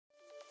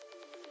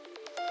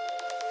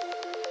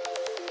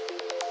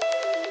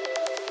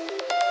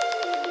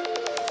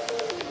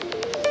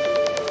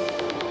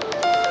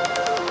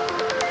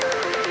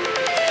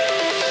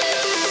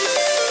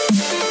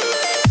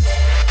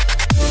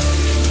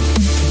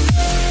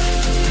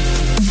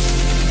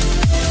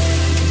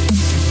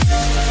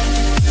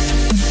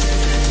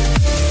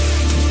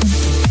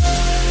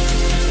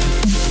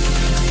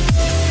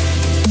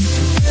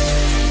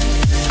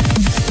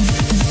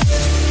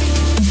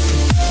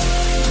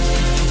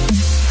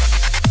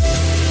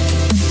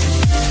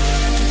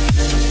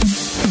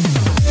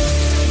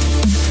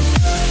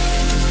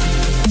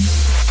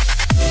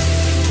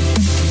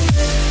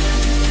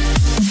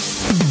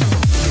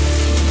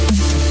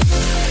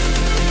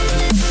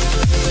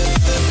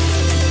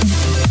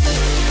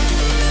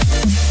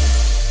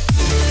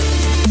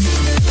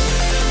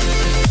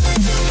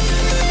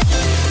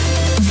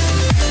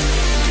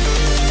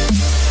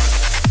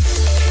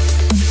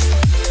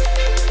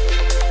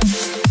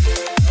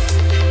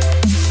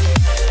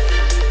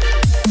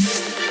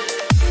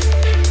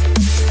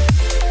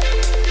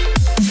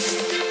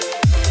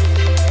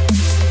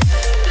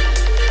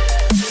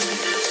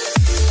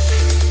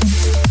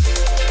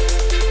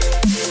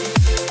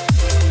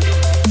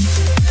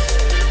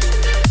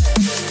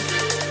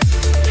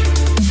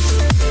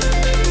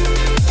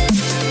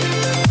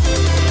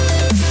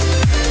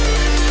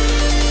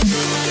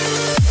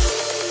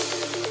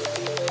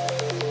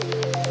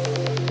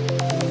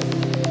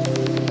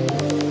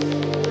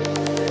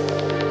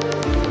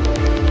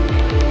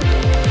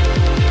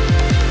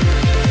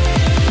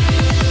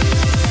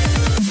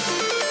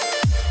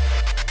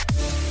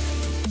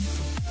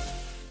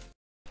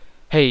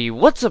Hey,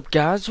 what's up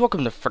guys?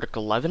 Welcome to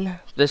FreddleTheUniverse.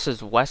 This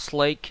is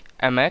Westlake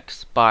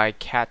MX by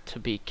Cat to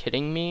Be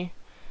Kidding Me.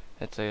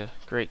 It's a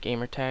great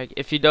gamer tag.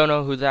 If you don't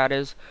know who that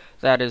is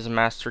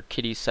Master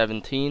Kitty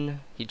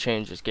 17. He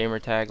changed his gamer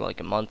tag like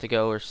a month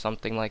ago or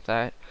something like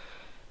that.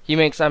 He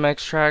makes MX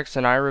tracks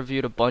and I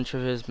reviewed a bunch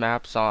of his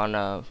maps on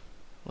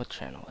what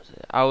channel was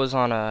it? I was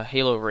on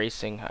Halo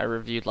Racing. I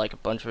reviewed like a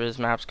bunch of his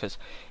maps because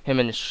him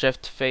and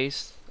Shift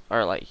Face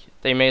are like,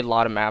 they made a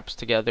lot of maps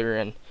together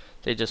and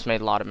they just made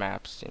a lot of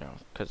maps,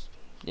 because,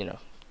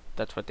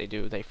 that's what they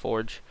do, they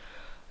forge.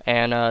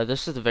 And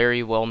this is a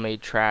very well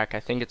made track. I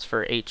think it's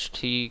for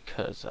HT,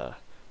 because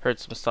heard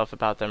some stuff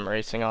about them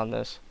racing on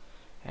this.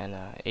 And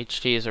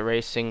HT is a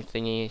racing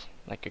thingy,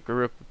 like a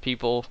group of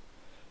people,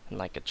 and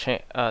like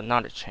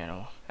not a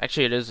channel.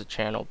 Actually, it is a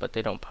channel, but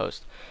they don't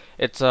post.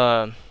 It's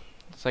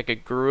like a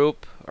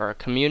group or a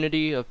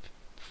community of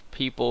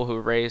people who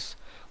race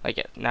like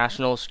at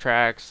nationals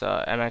tracks,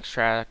 MX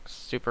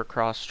tracks,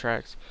 supercross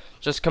tracks,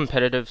 just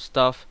competitive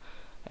stuff.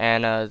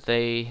 And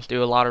they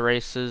do a lot of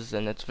races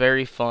and it's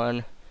very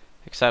fun,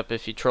 except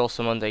if you troll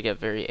someone they get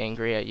very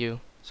angry at you,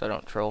 so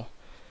don't troll.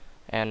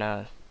 And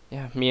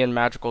yeah, me and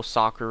Magical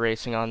Soccer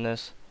racing on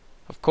this.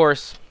 Of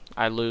course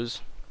I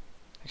lose.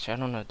 Actually, I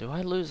don't know, do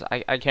I lose?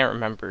 I can't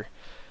remember.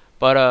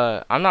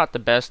 But I'm not the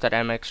best at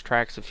MX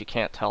tracks, if you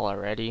can't tell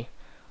already.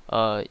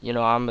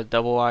 I'm a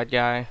double wide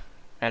guy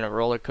and a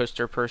roller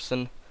coaster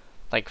person,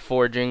 like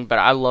forging, but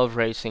I love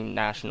racing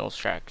nationals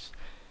tracks.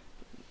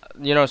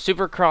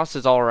 Supercross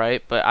is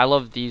alright, but I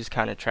love these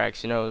kind of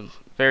tracks,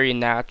 very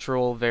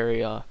natural,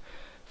 very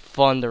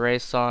fun to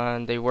race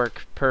on. They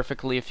work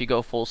perfectly if you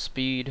go full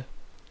speed,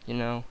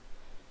 and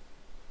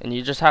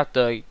you just have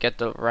to get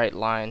the right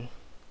line.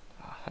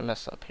 I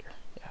messed up here.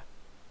 Yeah.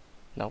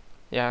 Nope.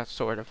 Yeah,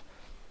 sort of.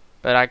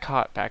 But I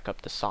caught back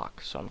up the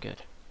sock, so I'm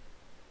good.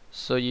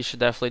 So you should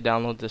definitely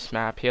download this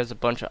map. He has a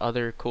bunch of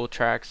other cool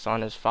tracks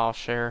on his file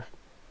share.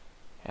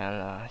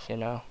 And,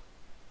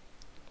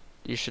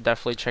 you should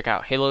definitely check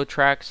out Halo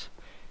Tracks,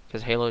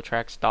 because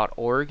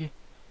halotracks.org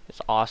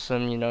is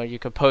awesome. You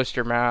could post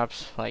your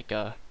maps, like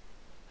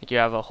you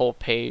have a whole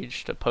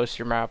page to post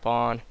your map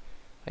on.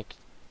 Like,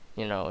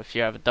 if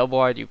you have a double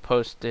wide, you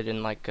post it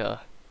in like, I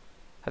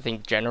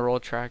think general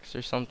tracks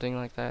or something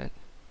like that.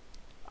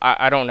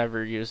 I don't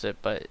ever use it,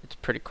 but it's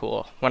pretty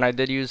cool. When I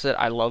did use it,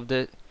 I loved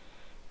it.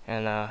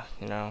 And,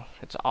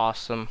 it's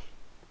awesome.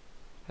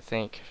 I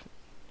think,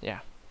 yeah.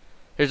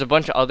 There's a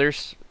bunch of other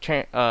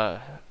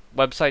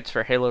websites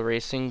for Halo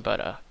Racing,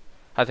 but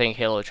I think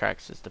Halo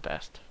Tracks is the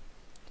best.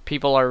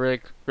 People are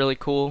really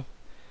cool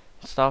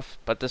and stuff,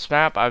 but this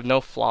map, I have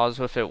no flaws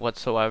with it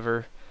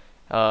whatsoever.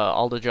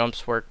 All the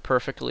jumps work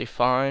perfectly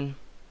fine,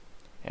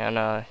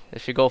 and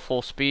if you go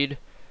full speed,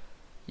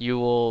 you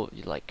will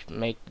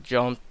make the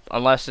jump.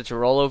 Unless it's a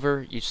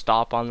rollover, you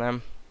stop on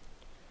them.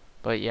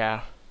 But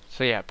yeah,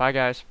 so yeah, bye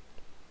guys.